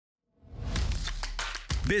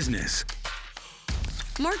business,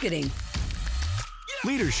 marketing,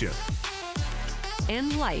 leadership,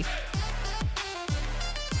 and life.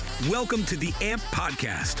 Welcome to the AMP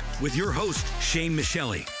Podcast with your host, Shane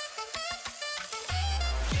Michelli.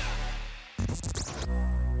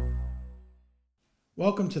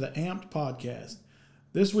 Welcome to the Amped Podcast.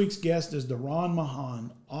 This week's guest is DaRon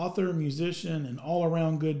Maughon, author, musician, and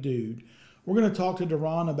all-around good dude. We're going to talk to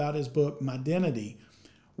DaRon about his book, MiDentity,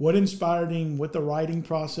 what inspired him, what the writing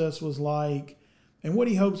process was like, and what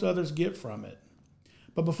he hopes others get from it.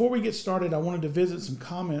 But before we get started, I wanted to visit some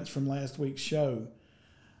comments from last week's show.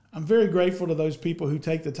 I'm very grateful to those people who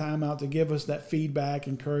take the time out to give us that feedback,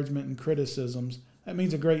 encouragement, and criticisms. That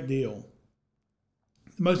means a great deal.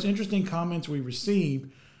 The most interesting comments we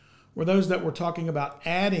received were those that were talking about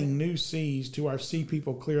adding new C's to our See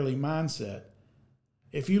People Clearly mindset.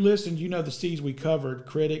 If you listened, you know the C's we covered: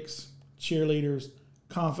 critics, cheerleaders,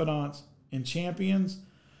 confidants, and champions,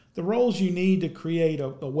 the roles you need to create a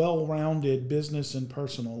well-rounded business and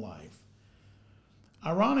personal life.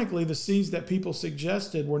 Ironically, the C's that people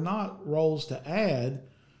suggested were not roles to add,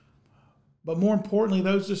 but more importantly,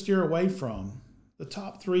 those to steer away from. The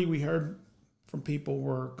top three we heard from people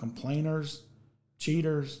were complainers,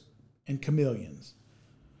 cheaters, and chameleons.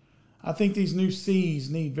 I think these new C's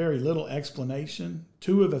need very little explanation.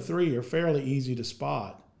 Two of the three are fairly easy to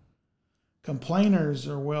spot. Complainers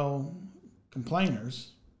are,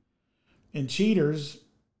 complainers. And cheaters,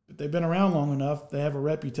 if they've been around long enough, they have a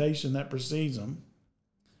reputation that precedes them.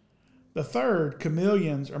 The third,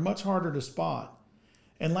 chameleons, are much harder to spot.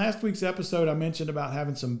 In last week's episode, I mentioned about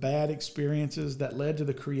having some bad experiences that led to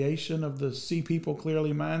the creation of the See People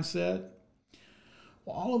Clearly mindset.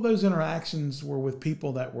 Well, all of those interactions were with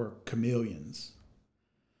people that were chameleons.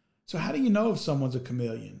 So how do you know if someone's a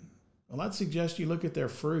chameleon? Well, I'd suggest you look at their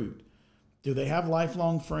fruit. Do they have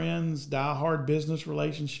lifelong friends, die-hard business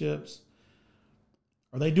relationships?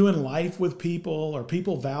 Are they doing life with people? Are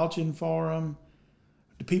people vouching for them?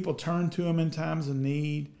 Do people turn to them in times of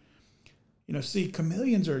need? See,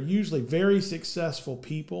 chameleons are usually very successful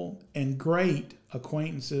people and great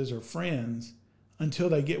acquaintances or friends until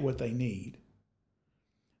they get what they need.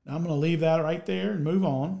 Now, I'm going to leave that right there and move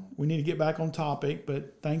on. We need to get back on topic,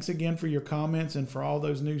 but thanks again for your comments and for all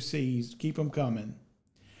those new C's. Keep them coming.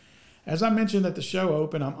 As I mentioned at the show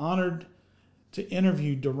open, I'm honored to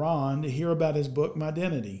interview DaRon to hear about his book,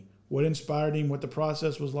 MiDentity, what inspired him, what the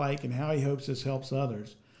process was like, and how he hopes this helps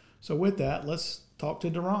others. So with that, let's talk to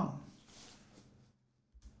DaRon.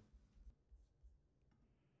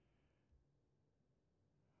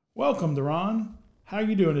 Welcome, DaRon. How are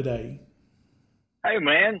you doing today? Hey,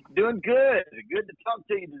 man. Doing good. Good to talk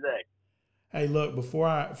to you today. Hey, look,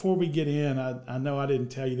 before we get in, I know I didn't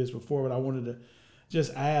tell you this before, but I wanted to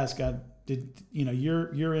just ask.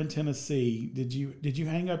 You're in Tennessee. Did you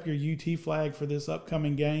hang up your UT flag for this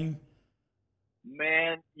upcoming game?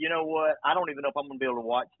 Man, you know what? I don't even know if I'm going to be able to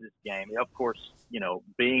watch this game. Of course,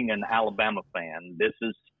 being an Alabama fan, this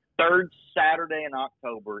is third Saturday in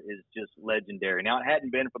October is just legendary. Now, it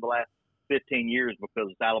hadn't been for the last 15 years because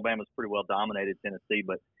Alabama's pretty well dominated Tennessee,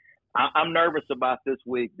 but I'm nervous about this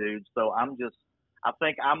week, dude. So I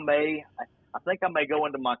think I may go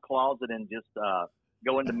into my closet and just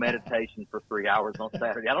go into meditation for 3 hours on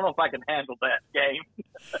Saturday. I don't know if I can handle that game.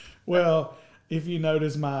 Well, if you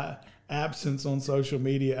notice my absence on social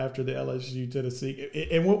media after the LSU Tennessee,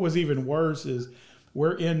 and what was even worse is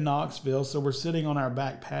we're in Knoxville, so we're sitting on our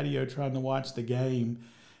back patio trying to watch the game,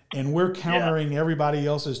 and we're countering everybody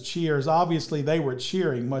else's cheers. Obviously, they were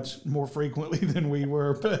cheering much more frequently than we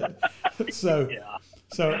were, but so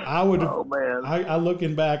I would have. Oh, man. I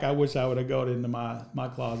looking back, I wish I would have gone into my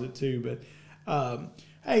closet too. But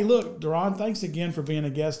hey, look, DaRon, thanks again for being a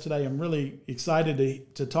guest today. I'm really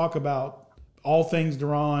excited to talk about all things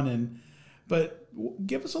DaRon, but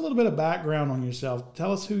give us a little bit of background on yourself.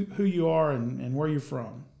 Tell us who you are and where you're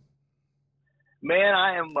from. Man,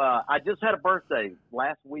 I just had a birthday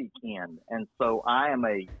last weekend, and so I am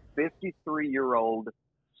a 53-year-old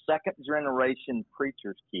second-generation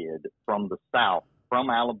preacher's kid from the South, from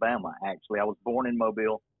Alabama, actually. I was born in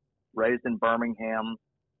Mobile, raised in Birmingham,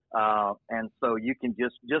 and so you can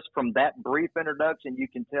just from that brief introduction, you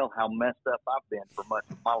can tell how messed up I've been for much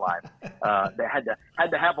of my life. They had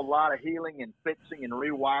to have a lot of healing and fixing and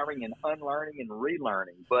rewiring and unlearning and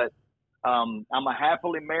relearning, but I'm a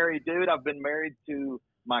happily married dude. I've been married to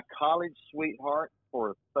my college sweetheart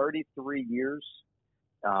for 33 years.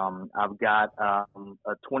 I've got a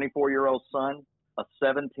 24-year-old son, a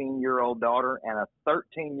 17-year-old daughter, and a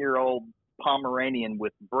 13-year-old Pomeranian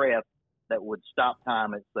with breath that would stop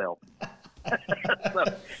time itself. So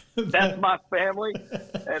that's my family.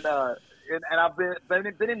 And and I've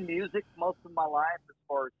been in music most of my life. As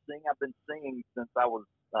far as singing, I've been singing since I was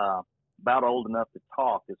about old enough to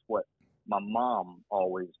talk. Is what my mom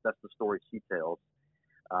always. That's the story she tells.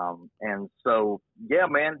 And so, yeah,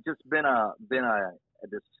 man, just been a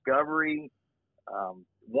discovery,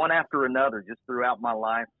 one after another, just throughout my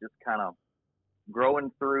life. Just kind of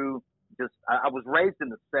growing through. I was raised in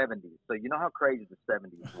the 70s, so you know how crazy the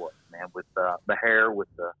 70s was, man, with the hair, with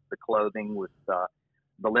the clothing, with the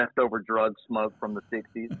leftover drug smoke from the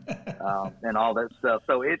 60s, and all that stuff.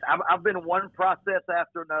 So I've been one process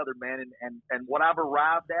after another, man, and what I've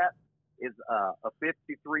arrived at is a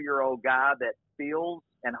 53-year-old guy that feels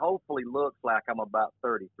and hopefully looks like I'm about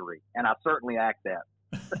 33, and I certainly act that.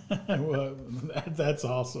 Well, that's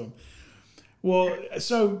awesome. Well,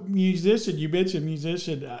 so musician, you mentioned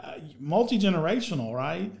musician, multi-generational,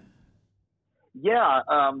 right? Yeah.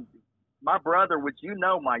 My brother, which you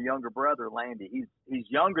know, my younger brother, Landy, he's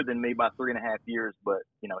younger than me by 3.5 years, but,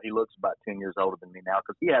 you know, he looks about 10 years older than me now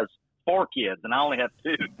because he has 4 kids and I only have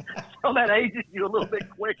 2. So that ages you a little bit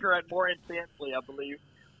quicker and more intensely, I believe.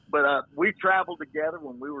 But we traveled together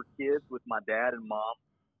when we were kids with my dad and mom.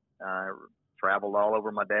 Traveled all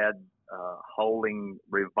over my dad holding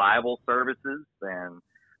revival services, and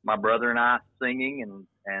my brother and I singing,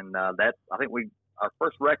 and that I think our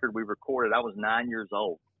first record we recorded, I was 9 years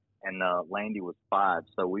old, and Landy was 5.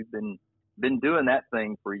 So we've been doing that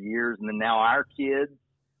thing for years, and then now our kids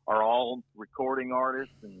are all recording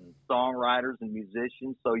artists and songwriters and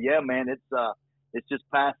musicians. So yeah, man, it's just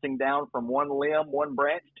passing down from one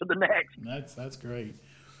branch to the next. That's great.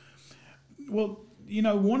 Well, you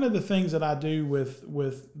know, one of the things that I do with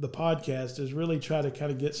the podcast is really try to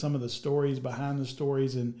kind of get some of the stories behind the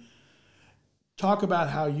stories and talk about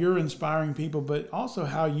how you're inspiring people, but also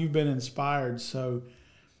how you've been inspired. So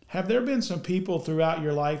have there been some people throughout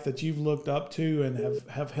your life that you've looked up to and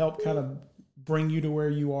have helped kind of bring you to where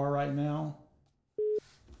you are right now?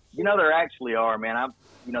 You know, there actually are, man.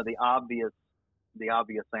 The obvious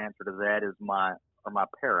answer to that is my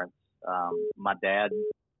parents. My dad,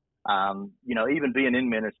 even being in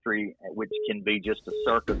ministry, which can be just a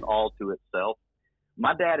circus all to itself.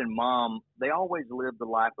 My dad and mom, they always lived a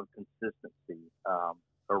life of consistency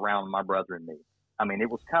around my brother and me. I mean, it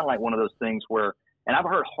was kind of like one of those things where, and I've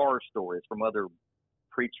heard horror stories from other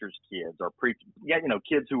preachers' kids or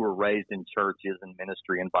kids who were raised in churches and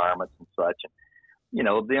ministry environments and such. And, you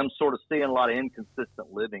know, them sort of seeing a lot of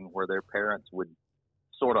inconsistent living where their parents would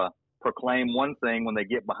sort of proclaim one thing when they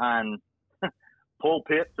get behind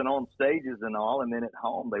pulpits and on stages and all, and then at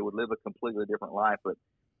home they would live a completely different life. But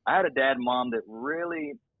I had a dad and mom that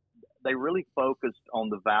really focused on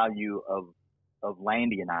the value of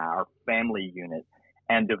Landy and I, our family unit,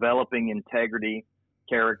 and developing integrity,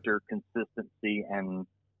 character, consistency, and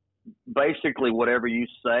basically whatever you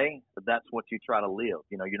say, that's what you try to live.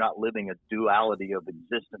 You know, you're not living a duality of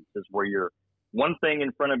existences where you're one thing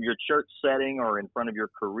in front of your church setting or in front of your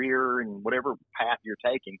career and whatever path you're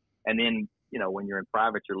taking, and then, you know, when you're in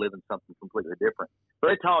private, you're living something completely different. So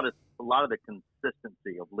they taught us a lot of the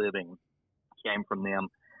consistency of living came from them.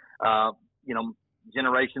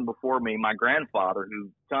 Generation before me, my grandfather,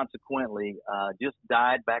 who consequently just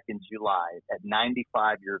died back in July at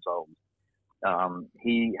 95 years old.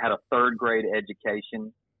 He had a 3rd grade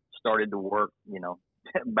education, started to work,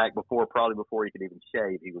 back probably before he could even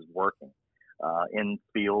shave, he was working in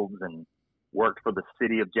fields and worked for the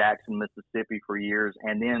city of Jackson, Mississippi for years.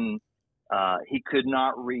 And then he could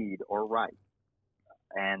not read or write.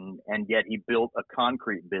 And yet he built a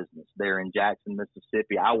concrete business there in Jackson,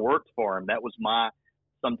 Mississippi. I worked for him.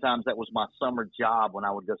 Sometimes that was my summer job when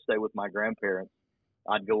I would go stay with my grandparents.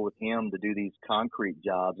 I'd go with him to do these concrete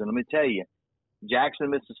jobs. And let me tell you,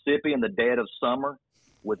 Jackson, Mississippi in the dead of summer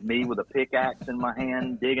with me with a pickaxe in my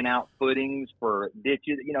hand, digging out footings for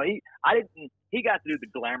ditches. You know, he got to do the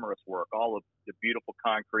glamorous work, all of the beautiful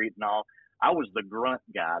concrete and all. I was the grunt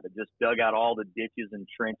guy that just dug out all the ditches and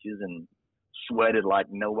trenches and sweated like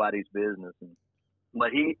nobody's business.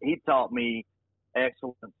 But he taught me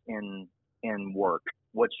excellence in work.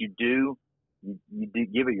 What you do, you do,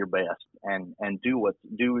 give it your best and do it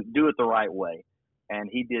the right way. And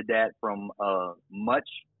he did that from a much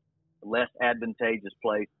less advantageous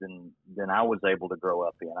place than I was able to grow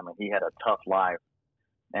up in. I mean, he had a tough life.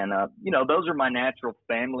 And, those are my natural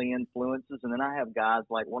family influences. And then I have guys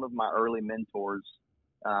like one of my early mentors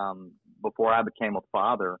before I became a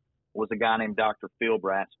father was a guy named Dr. Phil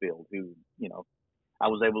Brassfield, who, I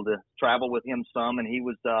was able to travel with him some, and he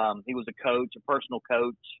was a coach, a personal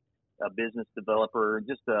coach, a business developer,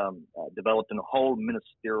 just developed a whole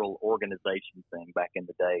ministerial organization thing back in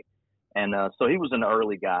the day. And so he was an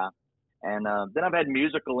early guy. And then I've had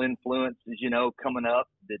musical influences, coming up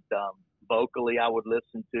that vocally I would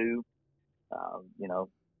listen to,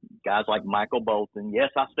 guys like Michael Bolton. Yes,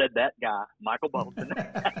 I said that guy, Michael Bolton.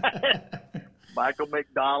 Michael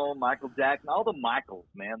McDonald, Michael Jackson, all the Michaels,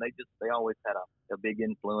 man. They always had a big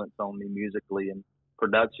influence on me musically and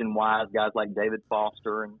production-wise, guys like David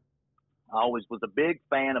Foster. And I always was a big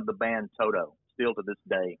fan of the band Toto, still to this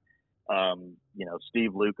day.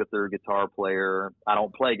 Steve Lukather, guitar player. I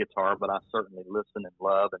don't play guitar, but I certainly listen and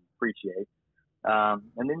love and appreciate.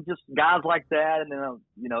 And then just guys like that. And then,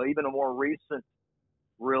 even a more recent,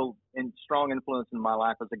 real strong influence in my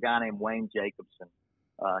life is a guy named Wayne Jacobson.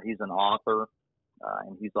 He's an author,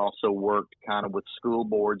 and he's also worked kind of with school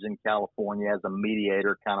boards in California as a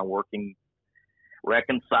mediator, kind of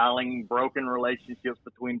reconciling broken relationships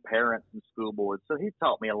between parents and school boards. So he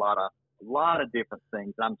taught me a lot of different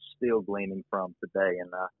things I'm still gleaning from today.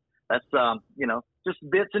 And that's, just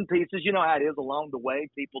bits and pieces. You know how it is along the way.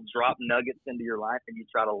 People drop nuggets into your life and you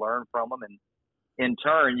try to learn from them. And in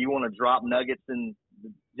turn, you want to drop nuggets in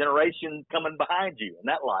the generation coming behind you in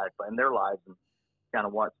that life and their lives and kind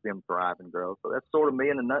of watch them thrive and grow. So that's sort of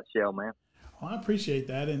me in a nutshell, man. Well, I appreciate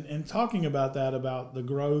that. And talking about that, about the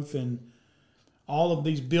growth and all of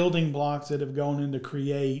these building blocks that have gone into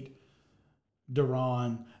create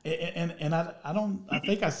DaRon. And I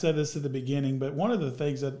think I said this at the beginning, but one of the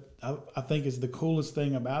things that I think is the coolest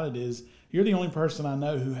thing about it is you're the only person I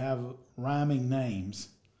know who have rhyming names.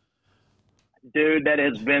 Dude, that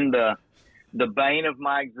has been the bane of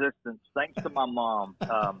my existence, thanks to my mom.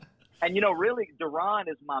 And, really, DaRon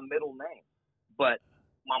is my middle name. But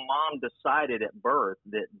my mom decided at birth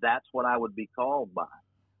that that's what I would be called by.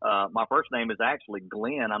 My first name is actually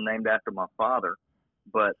Glenn. I'm named after my father.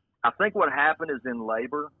 But I think what happened is in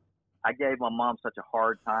labor, I gave my mom such a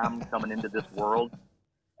hard time coming into this world.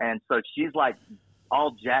 And so she's like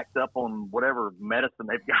all jacked up on whatever medicine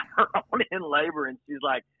they've got her on in labor. And she's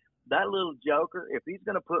like, that little joker, if he's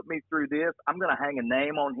going to put me through this, I'm going to hang a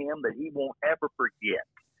name on him that he won't ever forget.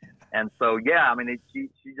 And so, yeah, she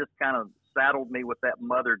just kind of saddled me with that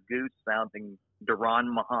Mother Goose sounding DaRon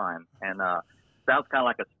Maughon. And sounds kind of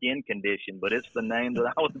like a skin condition, but it's the name that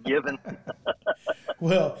I was given.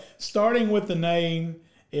 Well, starting with the name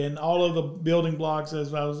and all of the building blocks,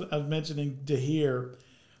 as I was mentioning to here,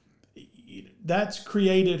 that's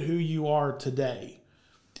created who you are today.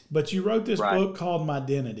 But you wrote this book called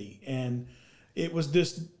MiDentity, and it was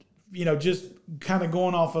this, just kind of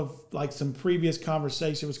going off of like some previous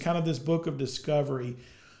conversation, it was kind of this book of discovery.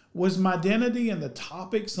 Was MiDentity and the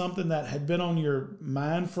topic something that had been on your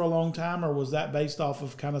mind for a long time, or was that based off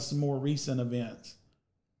of kind of some more recent events?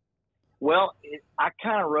 Well, I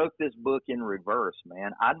kind of wrote this book in reverse,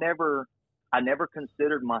 man. I never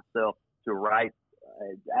considered myself to write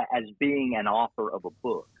as being an author of a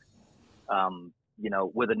book.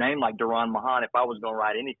 With a name like DaRon Maughon, if I was going to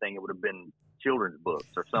write anything, it would have been children's books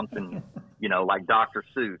or something, like Dr.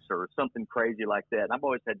 Seuss or something crazy like that. And I've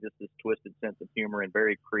always had just this twisted sense of humor and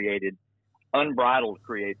very creative, unbridled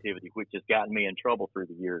creativity, which has gotten me in trouble through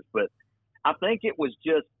the years. But I think it was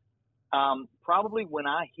just probably when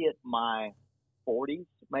I hit my 40s,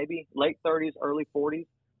 maybe late 30s, early 40s,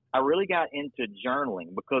 I really got into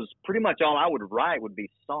journaling because pretty much all I would write would be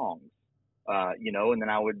songs, and then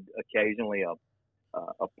I would occasionally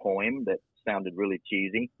a poem that sounded really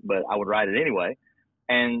cheesy, but I would write it anyway.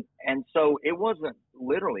 And so it wasn't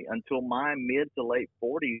literally until my mid to late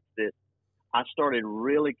 40s that I started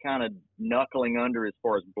really kind of knuckling under as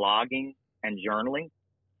far as blogging and journaling.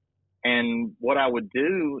 And what I would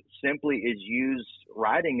do simply is use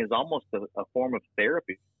writing as almost a form of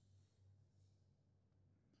therapy.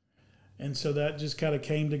 And so that just kind of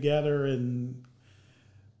came together and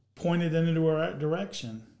pointed in the right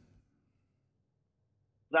direction.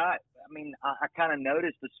 I kind of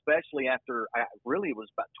noticed, especially after it was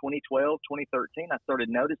about 2012, 2013, I started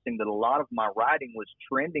noticing that a lot of my writing was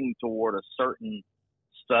trending toward a certain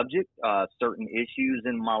subject, certain issues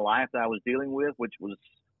in my life that I was dealing with, which was,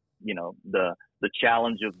 the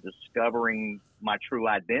challenge of discovering my true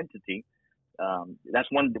identity. That's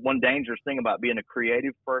one dangerous thing about being a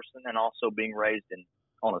creative person and also being raised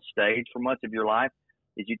on a stage for much of your life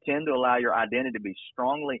is you tend to allow your identity to be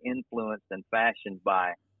strongly influenced and fashioned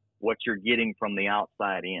by what you're getting from the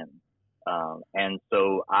outside in. And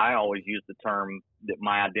so I always use the term that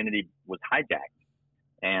my identity was hijacked.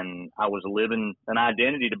 And I was living an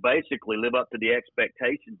identity to basically live up to the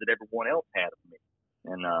expectations that everyone else had of me.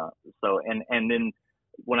 And then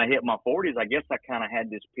when I hit my 40s, I guess I kind of had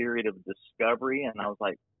this period of discovery, and I was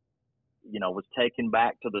like, was taken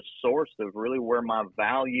back to the source of really where my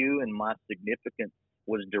value and my significance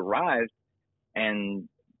was derived. And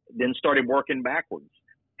then started working backwards.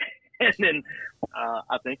 And then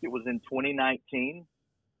I think it was in 2019,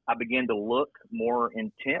 I began to look more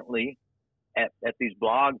intently at these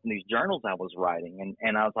blogs and these journals I was writing.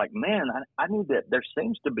 And I was like, man, I knew that there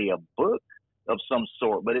seems to be a book of some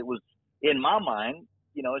sort, but it was in my mind,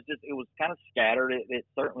 it was kind of scattered. It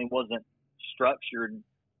certainly wasn't structured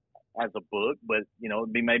as a book, but,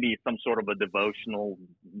 it'd be maybe some sort of a devotional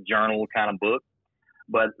journal kind of book.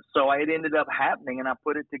 But so it ended up happening, and I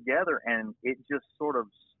put it together, and it just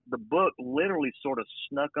the book literally sort of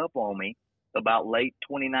snuck up on me about late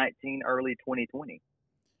 2019, early 2020.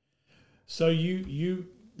 So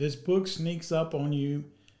this book sneaks up on you,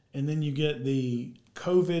 and then you get the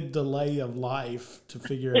COVID delay of life to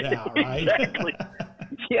figure it out, right? Exactly.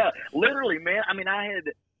 Yeah, literally, man. I mean, I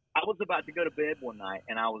was about to go to bed one night,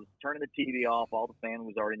 and I was turning the TV off. All the family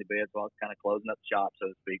was already in the bed, so I was kind of closing up shop, so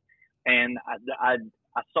to speak. And I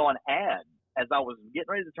saw an ad as I was getting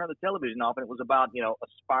ready to turn the television off, and it was about,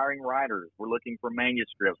 aspiring writers. We're looking for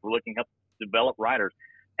manuscripts. We're looking to help develop writers.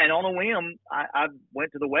 And on a whim, I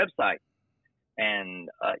went to the website, and,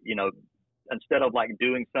 instead of like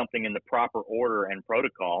doing something in the proper order and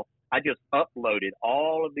protocol, I just uploaded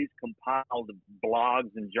all of these compiled blogs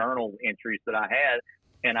and journal entries that I had,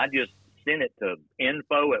 and I just sent it to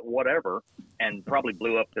info at whatever, and probably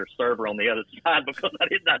blew up their server on the other side because I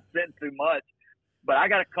did not send too much. But I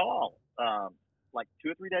got a call like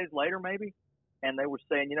 2 or 3 days later maybe, and they were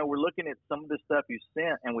saying, we're looking at some of the stuff you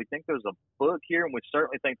sent, and we think there's a book here, and we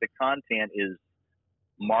certainly think the content is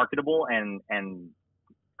marketable and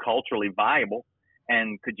culturally viable,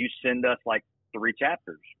 and could you send us like 3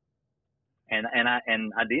 chapters? And I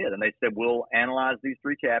did, and they said, we'll analyze these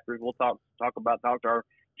 3 chapters, we'll talk to our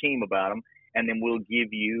team about them, and then we'll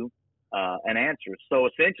give you an answer. So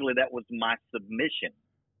essentially that was my submission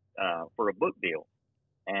for a book deal.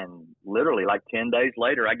 And literally like 10 days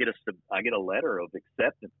later, I get a letter of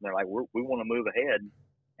acceptance, and they're like, we want to move ahead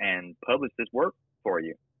and publish this work for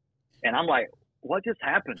you. And I'm like, what just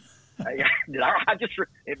happened?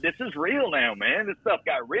 If this is real now, man, this stuff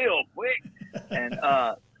got real quick.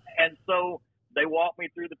 And so they walked me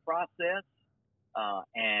through the process.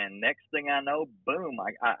 And next thing I know, boom,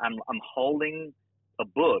 I'm holding a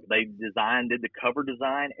book. They did the cover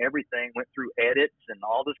design, everything, went through edits and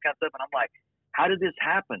all this kind of stuff. And I'm like, how did this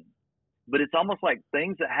happen? But it's almost like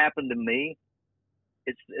things that happen to me,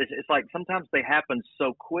 it's like sometimes they happen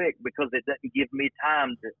so quick because it doesn't give me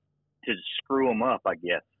time to screw them up, I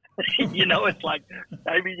guess. It's like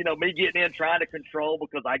maybe, me getting in, trying to control,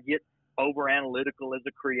 because I get over analytical as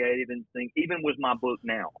a creative and things. Even with my book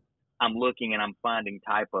now, I'm looking and I'm finding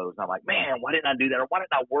typos. I'm like, man, why didn't I do that? Or why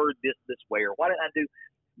didn't I word this way? Or why didn't I do?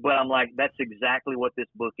 But I'm like, that's exactly what this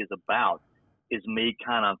book is about, is me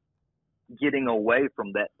kind of getting away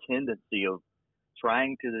from that tendency of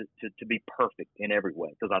trying to be perfect in every way.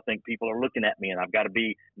 Because I think people are looking at me and I've got to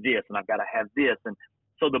be this and I've got to have this. And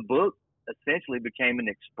so the book essentially became an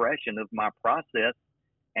expression of my process.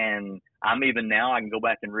 And I'm even now, I can go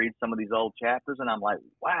back and read some of these old chapters and I'm like,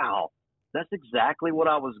 wow, that's exactly what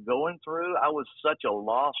I was going through. I was such a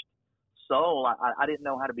lost soul. I didn't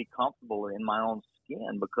know how to be comfortable in my own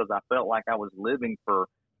skin because I felt like I was living for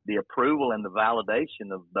the approval and the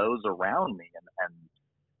validation of those around me.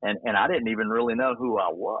 And I didn't even really know who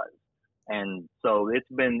I was. And so it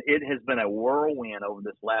has been a whirlwind over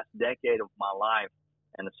this last decade of my life.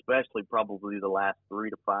 And especially probably the last 3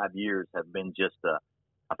 to 5 years have been just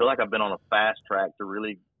I feel like I've been on a fast track to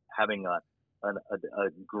really having a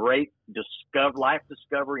great life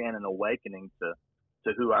discovery and an awakening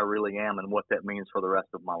to who I really am and what that means for the rest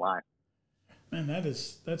of my life. Man,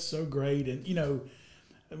 that's so great. And,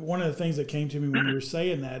 one of the things that came to me when you were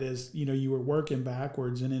saying that is, you were working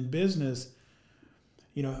backwards, and in business,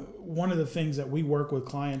 one of the things that we work with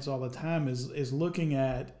clients all the time is looking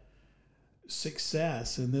at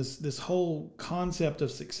success and this whole concept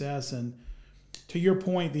of success. And to your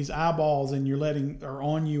point, these eyeballs are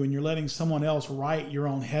on you, and you're letting someone else write your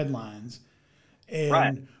own headlines. And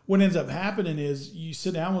right. What ends up happening is you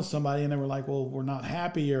sit down with somebody and they were like, well, we're not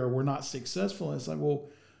happy or we're not successful. And it's like, well,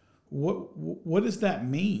 what does that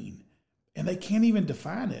mean? And they can't even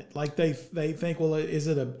define it. Like they think, well, is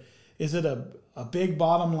it a big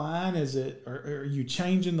bottom line? Is it, or are you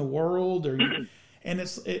changing the world?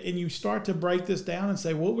 And you start to break this down and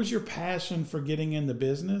say, what was your passion for getting into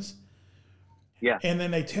business? Yeah. And then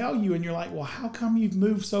they tell you, and you're like, well, how come you've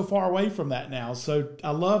moved so far away from that now? So I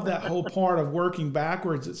love that whole part of working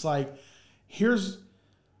backwards. It's like, here's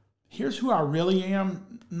who I really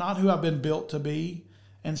am, not who I've been built to be.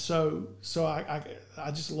 And so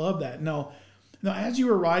I just love that. Now, as you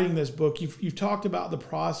were writing this book, you've talked about the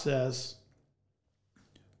process.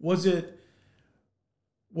 Was it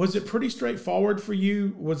pretty straightforward for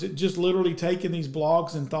you? Was it just literally taking these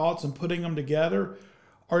blogs and thoughts and putting them together?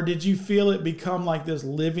 Or did you feel it become like this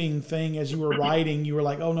living thing as you were writing? You were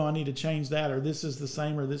like, oh no, I need to change that, or this is the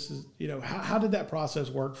same, or this is, how did that process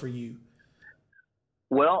work for you?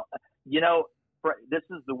 Well, this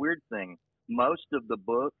is the weird thing. Most of the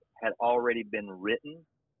book had already been written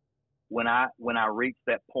when I reached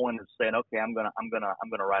that point of saying, okay, I'm gonna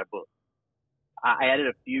write a book. I added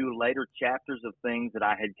a few later chapters of things that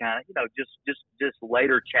I had kind of, just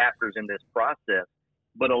later chapters in this process.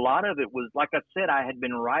 But a lot of it was, like I said, I had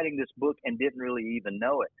been writing this book and didn't really even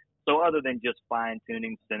know it. So other than just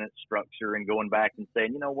fine-tuning sentence structure and going back and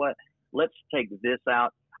saying, you know what, let's take this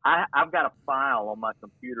out. I've got a file on my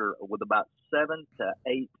computer with about 7 to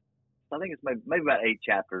 8, I think it's maybe about 8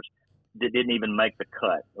 chapters that didn't even make the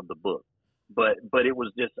cut of the book. But it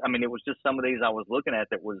was just, it was just some of these I was looking at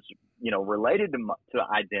that was, related to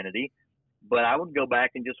identity. But I would go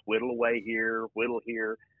back and just whittle away here, whittle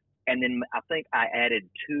here. And then I think I added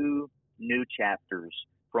 2 new chapters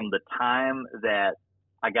from the time that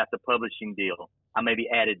I got the publishing deal. I maybe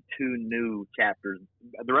added 2 new chapters.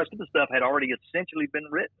 The rest of the stuff had already essentially been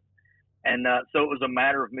written. And so it was a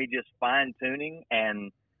matter of me just fine tuning.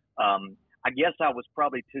 And I guess I was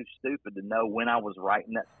probably too stupid to know when I was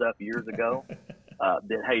writing that stuff years ago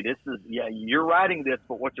that, hey, you're writing this,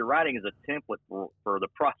 but what you're writing is a template for the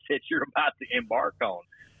process you're about to embark on.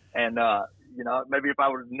 And, maybe if I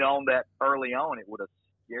would have known that early on, it would have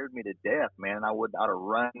scared me to death, man. I'd have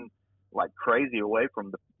run like crazy away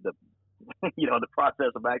from the the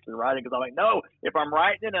process of actually writing. Cause I'm like, no, if I'm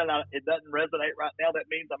writing it and it doesn't resonate right now, that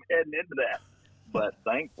means I'm heading into that. But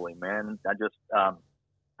thankfully, man, I just,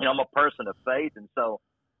 I'm a person of faith. And so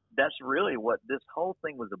that's really what this whole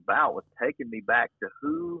thing was about, was taking me back to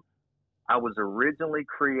who I was originally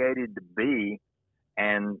created to be.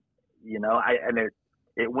 And,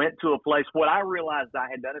 it went to a place, what I realized I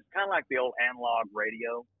had done, it's kind of like the old analog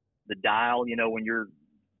radio, the dial, when you're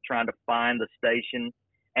trying to find the station.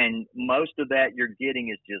 And most of that you're getting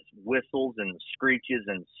is just whistles and screeches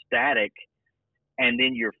and static. And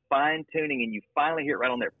then you're fine tuning and you finally hit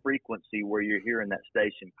right on that frequency where you're hearing that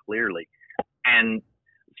station clearly. And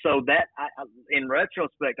so that, in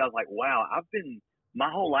retrospect, I was like, wow, my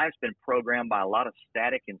whole life's been programmed by a lot of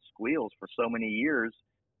static and squeals for so many years.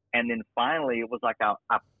 And then finally it was like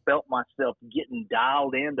I felt myself getting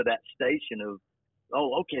dialed into that station of,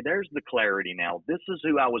 oh, okay, there's the clarity now. This is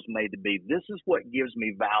who I was made to be. This is what gives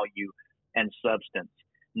me value and substance.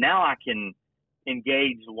 Now I can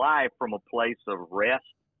engage life from a place of rest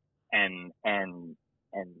and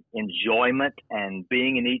enjoyment and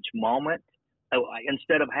being in each moment,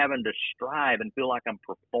 instead of having to strive and feel like I'm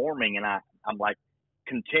performing. And I'm like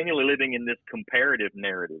continually living in this comparative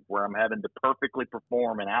narrative where I'm having to perfectly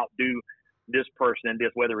perform and outdo this person and this,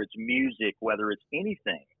 whether it's music, whether it's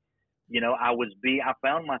anything. I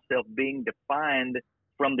found myself being defined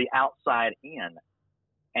from the outside in,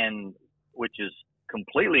 and which is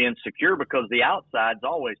completely insecure because the outside's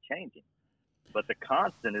always changing. But the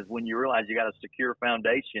constant is when you realize you got a secure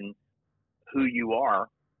foundation, who you are,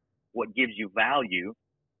 what gives you value,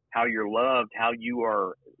 how you're loved, how you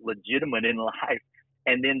are legitimate in life.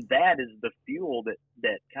 And then that is the fuel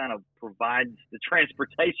that kind of provides the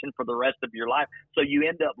transportation for the rest of your life. So you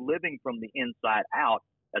end up living from the inside out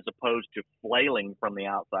as opposed to flailing from the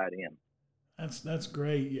outside in. That's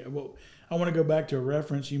great. Yeah. Well, I want to go back to a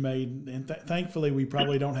reference you made, and thankfully we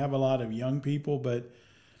probably don't have a lot of young people, but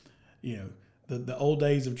the old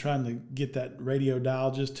days of trying to get that radio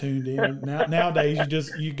dial just tuned in. Nowadays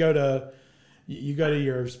you go to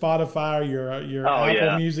your Spotify or your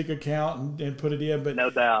Apple Music account and put it in. But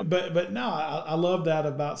no doubt. But no, I love that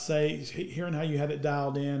about hearing how you had it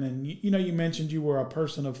dialed in, and you mentioned you were a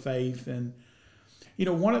person of faith, and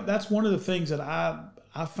that's one of the things that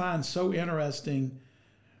I find so interesting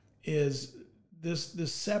is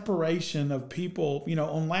this separation of people.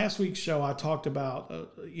 On last week's show, I talked about,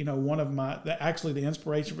 one of the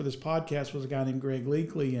inspiration for this podcast was a guy named Greg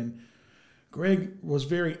Leakley, and Greg was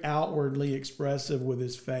very outwardly expressive with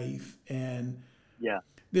his faith. And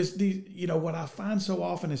what I find so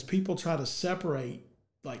often is people try to separate,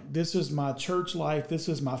 like, this is my church life, this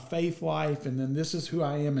is my faith life, and then this is who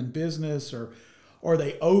I am in business, or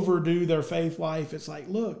they overdo their faith life. It's like,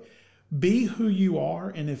 look, be who you are.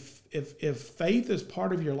 And if faith is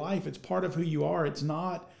part of your life, it's part of who you are. It's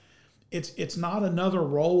not another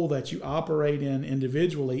role that you operate in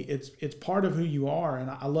individually. It's part of who you are.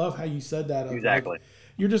 And I love how you said that. Exactly. Like,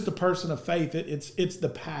 you're just a person of faith. It's the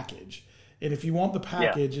package. And if you want the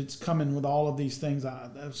package, it's coming with all of these things.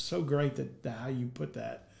 That's so great that how you put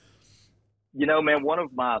that. Man, one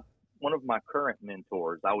of my current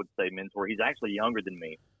mentors, I would say mentor, he's actually younger than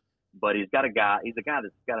me, but he's a guy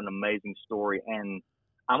that's got an amazing story, and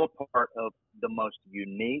I'm a part of the most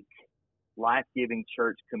unique, life-giving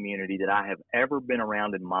church community that I have ever been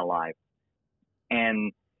around in my life.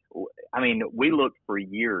 And I mean, we looked for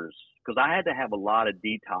years because I had to have a lot of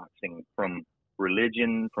detoxing from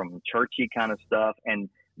religion, from churchy kind of stuff. And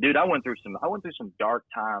dude, I went through some dark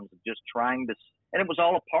times of just trying to, and it was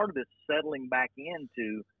all a part of this settling back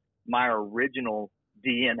into my original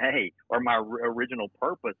DNA or my original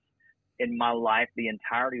purpose in my life, the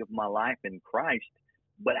entirety of my life in Christ.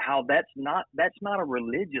 But how that's not a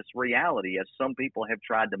religious reality, as some people have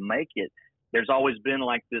tried to make it. There's always been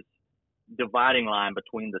like this dividing line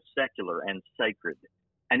between the secular and sacred,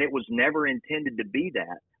 and it was never intended to be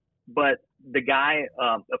that. But the guy,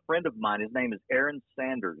 a friend of mine, his name is Aaron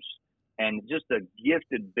Sanders, and just a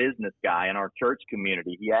gifted business guy in our church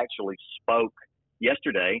community. He actually spoke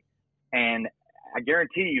yesterday, and I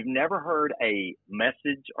guarantee you've never heard a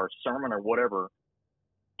message or sermon or whatever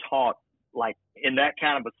taught like in that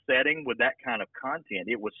kind of a setting with that kind of content.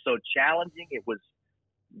 It was so challenging. It was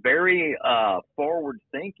very forward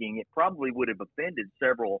thinking. It probably would have offended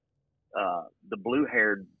several the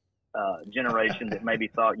blue-haired generation that maybe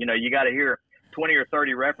thought, you got to hear 20 or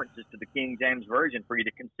 30 references to the King James Version for you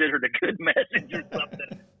to consider it a good message or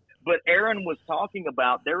something. But Aaron was talking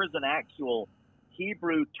about there is an actual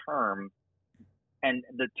Hebrew term, and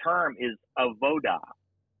the term is avodah.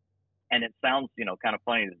 And it sounds, kind of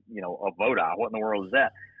funny, avodah. What in the world is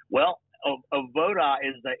that? Well, avodah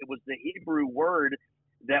it was the Hebrew word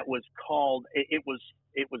that was called. It was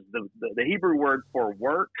the Hebrew word for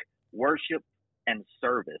work, worship, and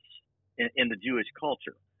service in the Jewish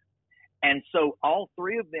culture. And so all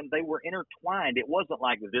three of them, they were intertwined. It wasn't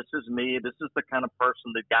like, this is me, this is the kind of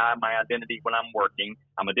person, the guy, my identity when I'm working.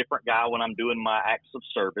 I'm a different guy when I'm doing my acts of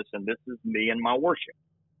service, and this is me and my worship.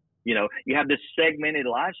 You have this segmented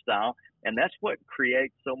lifestyle, and that's what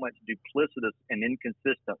creates so much duplicitous and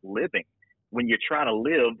inconsistent living when you try to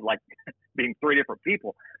live like being three different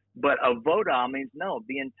people. But avodah means no,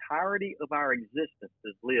 the entirety of our existence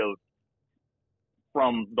is lived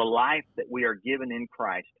from the life that we are given in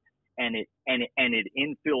Christ. And it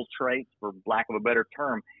infiltrates, for lack of a better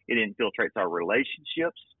term, it infiltrates our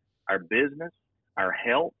relationships, our business, our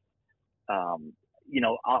health,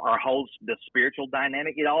 our whole the spiritual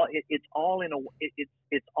dynamic. It's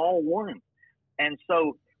all one. And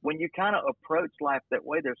so when you kind of approach life that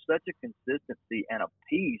way, there's such a consistency and a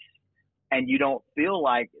peace, and you don't feel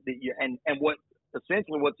like that.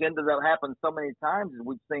 What's ended up happening so many times is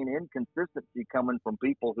we've seen inconsistency coming from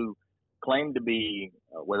people who claim to be,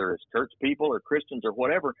 whether it's church people or Christians or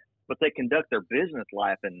whatever, but they conduct their business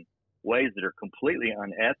life in ways that are completely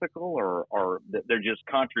unethical or they're just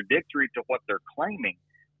contradictory to what they're claiming.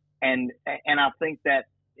 And I think that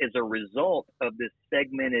is a result of this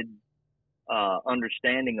segmented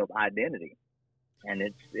understanding of identity. And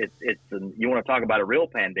you want to talk about a real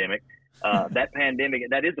pandemic,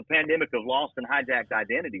 that is a pandemic of lost and hijacked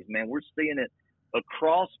identities, man. We're seeing it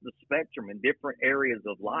across the spectrum in different areas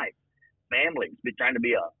of life. Families trying to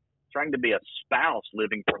be a spouse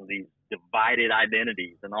living from these divided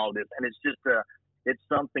identities and all this. And it's just it's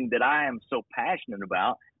something that I am so passionate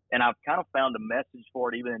about. And I've kind of found a message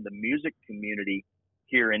for it even in the music community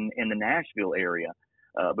here in the Nashville area,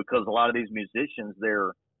 because a lot of these musicians,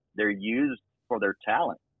 they're used for their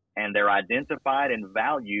talent, and they're identified and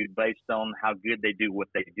valued based on how good they do what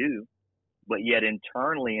they do. But yet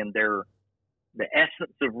internally, in the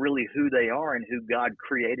essence of really who they are and who God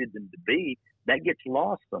created them to be, that gets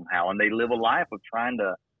lost somehow. And they live a life of trying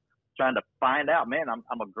to find out, man,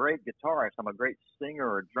 I'm a great guitarist, I'm a great singer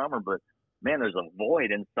or drummer, but man, there's a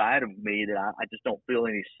void inside of me that I just don't feel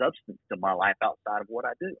any substance to my life outside of what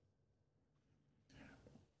I do.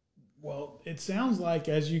 Well, it sounds like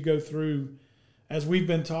as you go through, as we've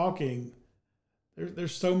been talking,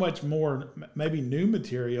 there's so much more, maybe new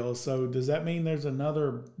material. So does that mean there's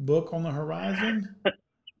another book on the horizon?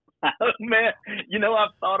 Man, I've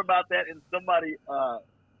thought about that, and somebody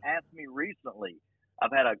asked me recently.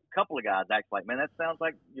 I've had a couple of guys act like, man, that sounds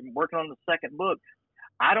like you're working on the second book.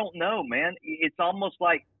 I don't know, man. It's almost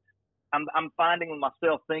like I'm finding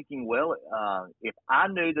myself thinking, well, if I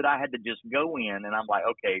knew that I had to just go in and I'm like,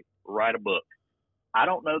 okay, write a book, I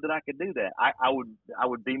don't know that I could do that. I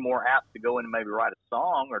would be more apt to go in and maybe write a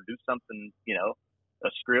song or do something, a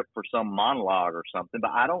script for some monologue or something.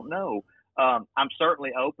 But I don't know. I'm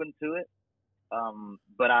certainly open to it,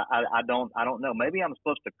 but I don't know. Maybe I'm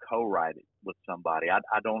supposed to co-write it with somebody.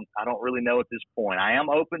 I don't really know at this point. I am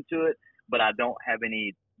open to it, but I don't have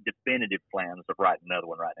any definitive plans of writing another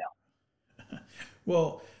one right now.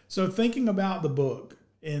 Well, so thinking about the book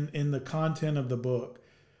in the content of the book,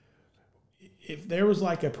 if there was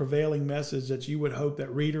like a prevailing message that you would hope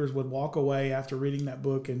that readers would walk away after reading that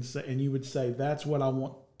book and say, and you would say, that's what I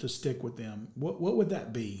want to stick with them, what would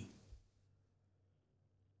that be?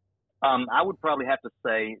 I would probably have to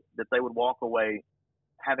say that they would walk away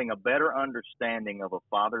having a better understanding of a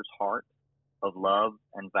father's heart of love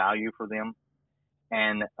and value for them.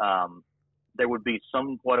 And there would be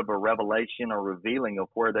somewhat of a revelation or revealing of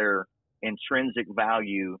where their intrinsic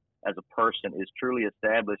value as a person is truly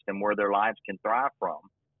established and where their lives can thrive from.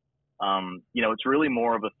 It's really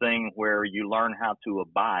more of a thing where you learn how to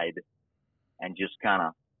abide and just kind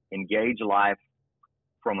of engage life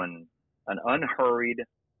from an unhurried,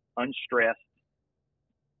 unstressed,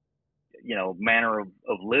 manner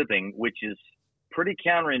of living, which is pretty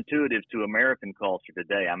counterintuitive to American culture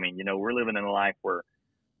today. I mean, we're living in a life where,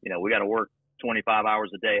 we got to work 25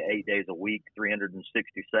 hours a day, 8 days a week,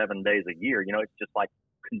 367 days a year. It's just like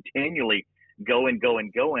continually going.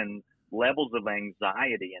 Levels of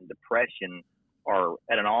anxiety and depression are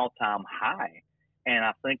at an all-time high. And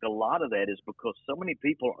I think a lot of that is because so many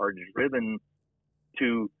people are driven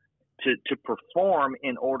to perform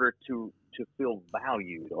in order to feel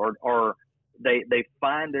valued, or they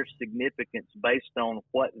find their significance based on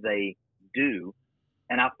what they do.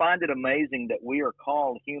 And I find it amazing that we are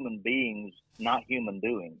called human beings, not human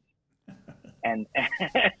doings. And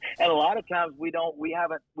a lot of times we don't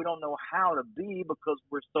know how to be because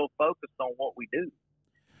we're so focused on what we do.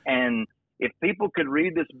 And if people could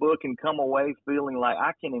read this book and come away feeling like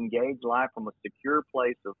I can engage life from a secure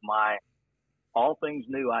place of my all things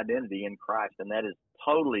new identity in Christ, and that is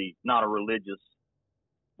totally not a religious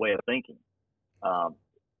way of thinking.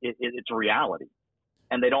 It's a reality,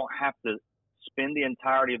 and they don't have to spend the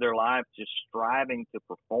entirety of their life just striving to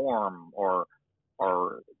perform or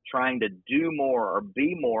trying to do more or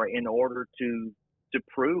be more in order to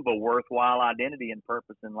prove a worthwhile identity and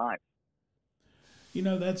purpose in life.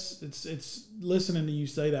 It's listening to you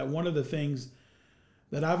say that. One of the things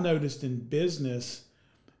that I've noticed in business,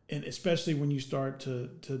 and especially when you start to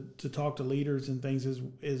talk to leaders and things,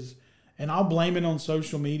 is and I'll blame it on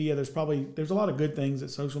social media. There's a lot of good things that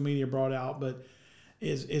social media brought out, but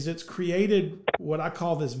is it's created what I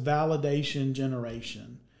call this validation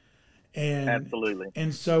generation. And absolutely.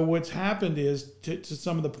 And so what's happened is, to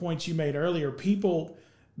some of the points you made earlier, people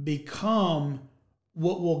become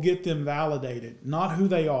what will get them validated, not who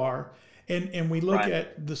they are. And we look right.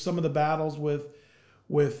 at some of the battles with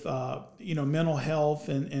mental health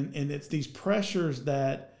and it's these pressures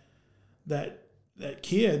that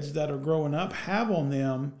kids that are growing up have on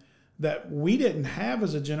them that we didn't have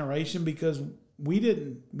as a generation because we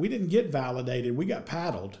didn't get validated. We got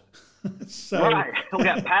paddled. Right. We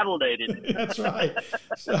got paddledated. That's right.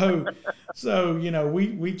 So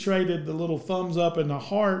we traded the little thumbs up and the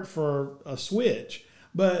heart for a switch.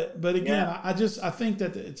 But again, yeah. I think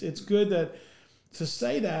that it's good that to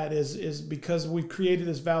say that is because we've created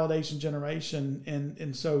this validation generation,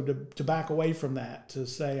 and so to back away from that, to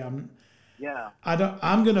say I'm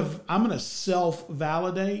gonna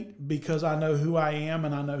self-validate because I know who I am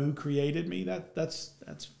and I know who created me. That's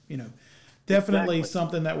definitely exactly.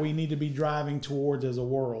 Something that we need to be driving towards as a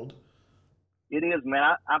world. It is,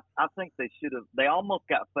 man. I think they almost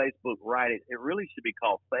got Facebook right. It really should be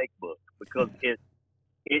called Fakebook because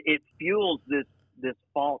it fuels this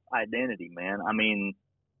false identity, man. I mean,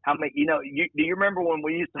 how many, do you remember when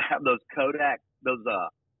we used to have those Kodak,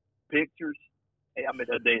 pictures? I mean,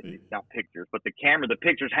 not pictures, but the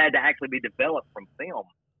pictures had to actually be developed from film.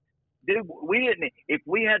 Dude, if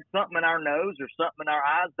we had something in our nose or something in our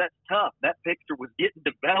eyes, that's tough. That picture was getting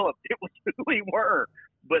developed. It was who we were.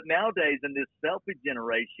 But nowadays, in this selfie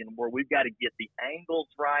generation where we've got to get the angles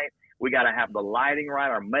right, we got to have the lighting right,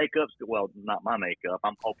 our makeup's, well, not my makeup.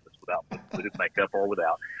 I'm hopeless without makeup or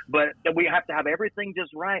without. But we have to have everything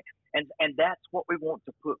just right. And that's what we want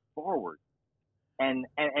to put forward. And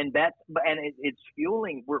it's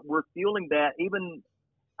fueling, we're fueling that even.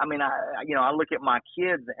 I mean, I look at my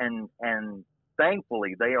kids and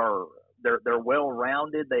thankfully they're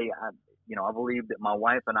well-rounded. I believe that my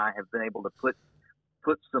wife and I have been able to put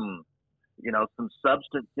some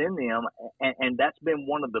substance in them. And that's been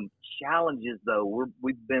one of the challenges though.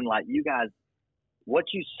 We've been like, you guys, what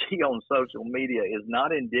you see on social media is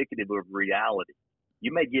not indicative of reality.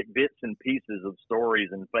 You may get bits and pieces of stories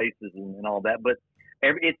and faces and all that, but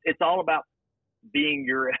it's all about being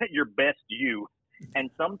your best you.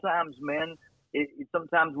 And sometimes, man,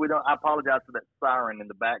 sometimes we don't. I apologize for that siren in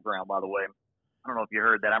the background, by the way. I don't know if you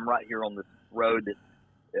heard that. I'm right here on this road that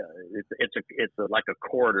it's like a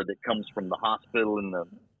corridor that comes from the hospital and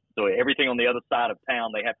So everything on the other side of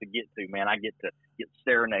town they have to get to, man, I get to get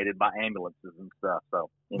serenaded by ambulances and stuff. So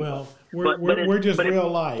well, we're just real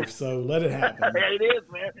life, so let it happen. It is,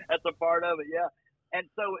 man. That's a part of it, yeah. And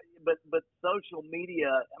so, but social media,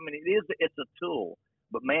 I mean, it's a tool,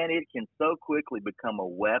 but man, it can so quickly become a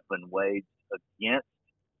weapon waged against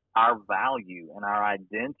our value and our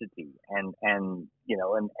identity, and then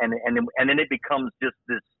it becomes just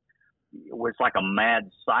this. It's like a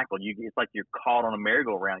mad cycle. It's like you're caught on a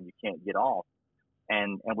merry-go-round. You can't get off,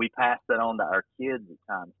 and we pass that on to our kids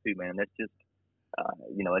at times too, man. That's just,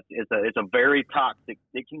 it's a very toxic.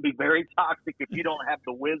 It can be very toxic if you don't have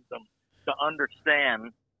the wisdom to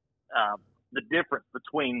understand the difference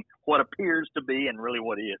between what appears to be and really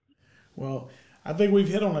what is. Well, I think we've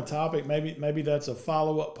hit on a topic. Maybe that's a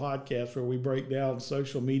follow-up podcast where we break down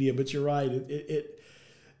social media. But you're right.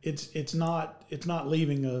 It's not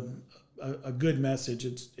leaving a good message.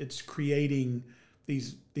 It's creating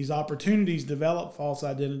these opportunities, develop false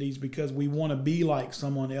identities because we want to be like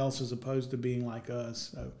someone else as opposed to being like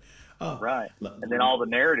us. So, right. And then all the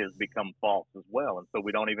narratives become false as well. And so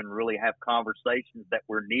we don't even really have conversations that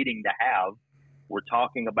we're needing to have. We're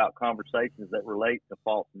talking about conversations that relate to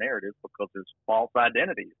false narratives because there's false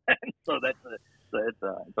identities. And so it's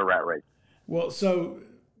a rat race. Well, so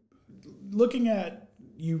looking at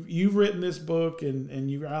you've written this book and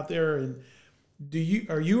you're out there, and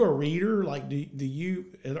are you a reader? Like,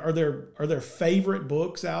 are there favorite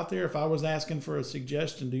books out there? If I was asking for a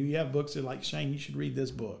suggestion, do you have books that like, Shane, you should read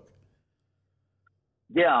this book?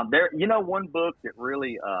 Yeah, one book that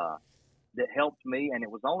really that helped me, and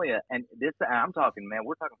it was only I'm talking, man,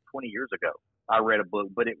 we're talking 20 years ago. I read a book,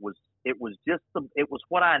 but it was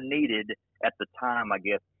what I needed at the time, I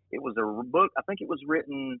guess. It was a book, I think it was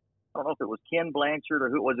written, I don't know if it was Ken Blanchard or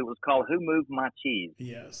who it was. It was called Who Moved My Cheese?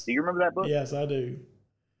 Yes. Do you remember that book? Yes, I do.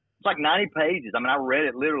 It's like 90 pages. I mean, I read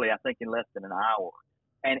it literally, I think, in less than an hour.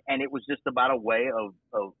 And it was just about a way of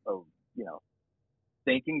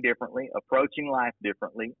thinking differently, approaching life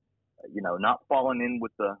differently, not falling in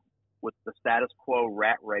with the status quo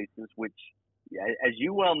rat races, which, as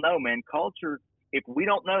you well know, man, culture, if we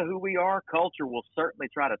don't know who we are, culture will certainly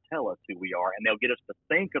try to tell us who we are, and they'll get us to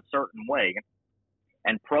think a certain way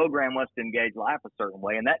and program us to engage life a certain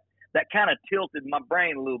way. And that kind of tilted my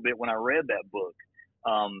brain a little bit when I read that book.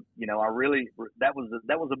 That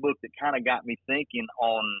was a book that kind of got me thinking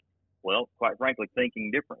on, well, quite frankly, thinking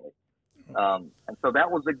differently. And so that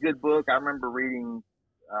was a good book. I remember reading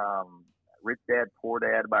Rich Dad, Poor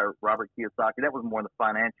Dad by Robert Kiyosaki. That was more in the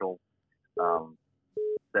financial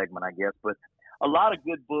segment, I guess. But a lot of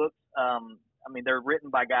good books. They're written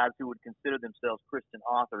by guys who would consider themselves Christian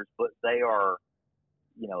authors, but they are,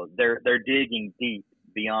 they're digging deep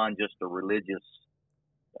beyond just a religious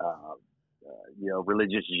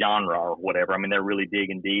genre or whatever. I mean, they're really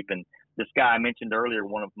digging deep. And this guy I mentioned earlier,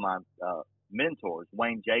 one of my mentors,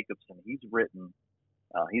 Wayne Jacobson, he's written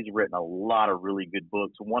a lot of really good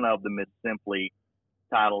books. One of them is simply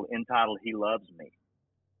entitled He Loves Me.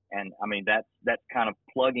 And I mean, that's kind of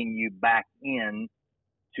plugging you back in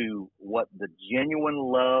to what the genuine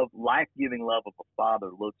love, life-giving love of a father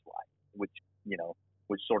looks like, which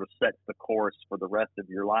sort of sets the course for the rest of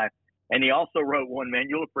your life. And he also wrote one, man,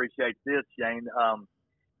 you'll appreciate this, Shane.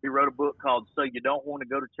 He wrote a book called So You Don't Want to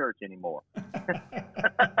Go to Church Anymore.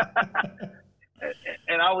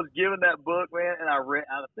 And I was given that book, man, and I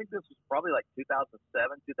think this was probably like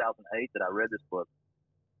 2007, 2008 that I read this book.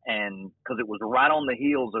 And because it was right on the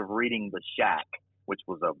heels of reading The Shack, which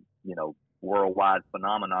was a, worldwide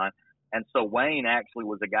phenomenon. And so Wayne actually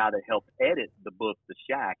was a guy that helped edit the book, The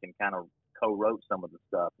Shack, and kind of co-wrote some of the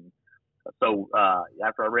stuff. And so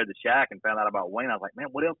after I read The Shack and found out about Wayne, I was like, man,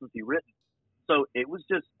 what else has he written? So it was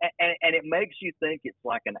just, and it makes you think it's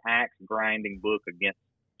like an axe grinding book against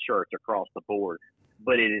church across the board.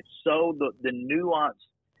 But it is so, the nuanced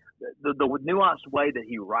way that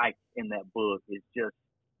he writes in that book is just,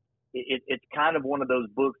 it's kind of one of those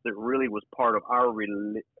books that really was part of our,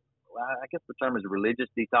 I guess the term is religious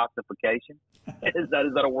detoxification. Is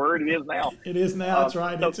that a word? It is now. It is now. That's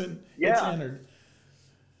right. So, it's entered.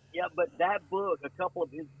 Yeah, but that book, a couple of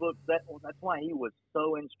his books, that's why he was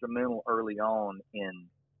so instrumental early on in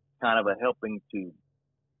kind of helping to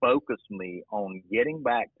focus me on getting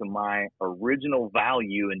back to my original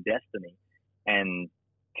value and destiny and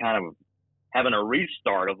kind of having a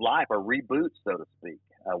restart of life, a reboot, so to speak,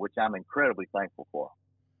 which I'm incredibly thankful for.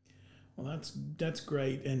 Well, that's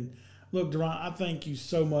great. And look, DaRon, I thank you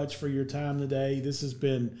so much for your time today. This has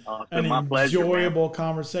been an enjoyable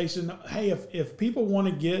conversation. Hey, if people want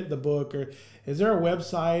to get the book, or is there a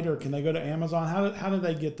website, or can they go to Amazon? How do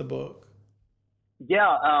they get the book?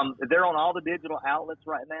 Yeah, they're on all the digital outlets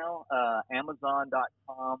right now.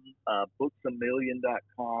 Amazon.com,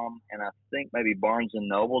 booksamillion.com, and I think maybe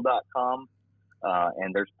barnesandnoble.com.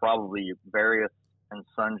 And there's probably various and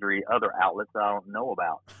sundry other outlets I don't know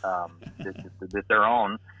about that they're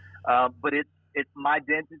on. But it's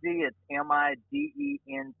MiDentity. It's MiDentity,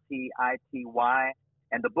 and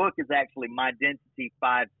the book is actually MiDentity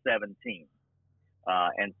 517.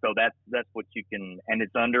 And so that's what you can, and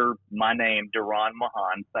it's under my name, DaRon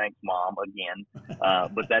Maughon. Thanks, Mom, again.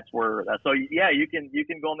 But that's where, so yeah, you can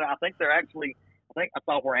go on there. I think I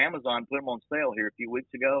saw where Amazon put them on sale here a few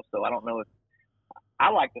weeks ago. So I don't know if, I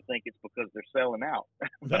like to think it's because they're selling out,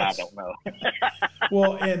 but I don't know.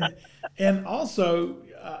 Well, and also,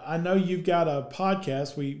 I know you've got a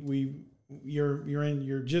podcast.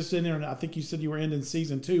 You're just in there, and I think you said you were in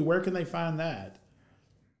season 2. Where can they find that?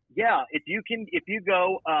 Yeah, if you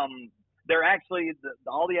go, they're actually,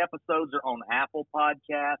 all the episodes are on Apple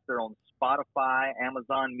Podcasts, they're on Spotify,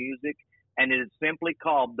 Amazon Music, and it is simply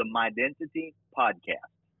called the MiDentity Podcast.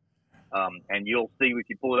 And you'll see, if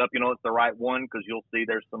you pull it up, it's the right one, because you'll see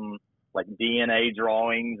there's some like DNA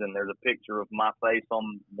drawings, and there's a picture of my face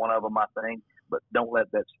on one of them, I think, but don't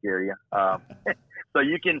let that scare you. So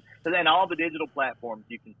you can, and all the digital platforms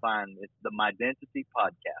you can find, it's the MiDentity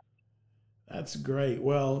Podcast. That's great.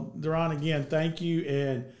 Well, DaRon, again, thank you,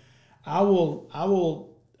 and I will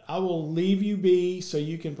leave you be so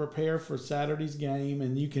you can prepare for Saturday's game,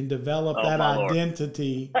 and you can develop that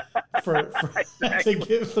identity for to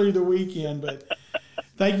get through the weekend. But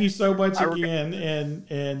thank you so much again, and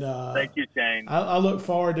thank you, Shane. I look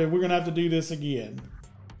forward to. We're gonna have to do this again.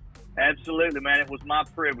 Absolutely, man. It was my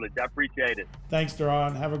privilege. I appreciate it. Thanks,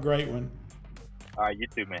 DaRon. Have a great one. All right, you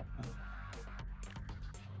too, man.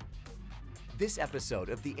 This episode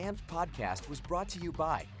of the Amped Podcast was brought to you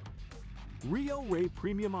by Rio Ray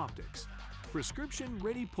Premium Optics,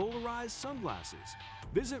 prescription-ready polarized sunglasses.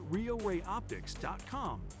 Visit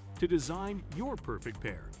RioRayOptics.com to design your perfect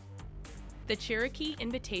pair. The Cherokee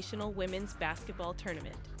Invitational Women's Basketball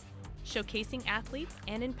Tournament, showcasing athletes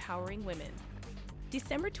and empowering women.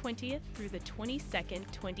 December 20th through the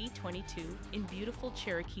 22nd, 2022 in beautiful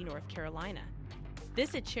Cherokee, North Carolina.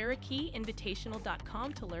 Visit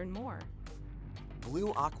CherokeeInvitational.com to learn more.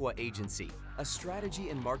 Blue Aqua Agency, a strategy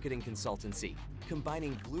and marketing consultancy,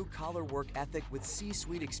 combining blue-collar work ethic with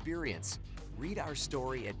C-suite experience. Read our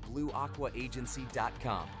story at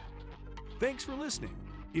blueaquaagency.com. Thanks for listening.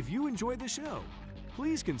 If you enjoyed the show,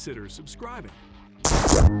 please consider subscribing.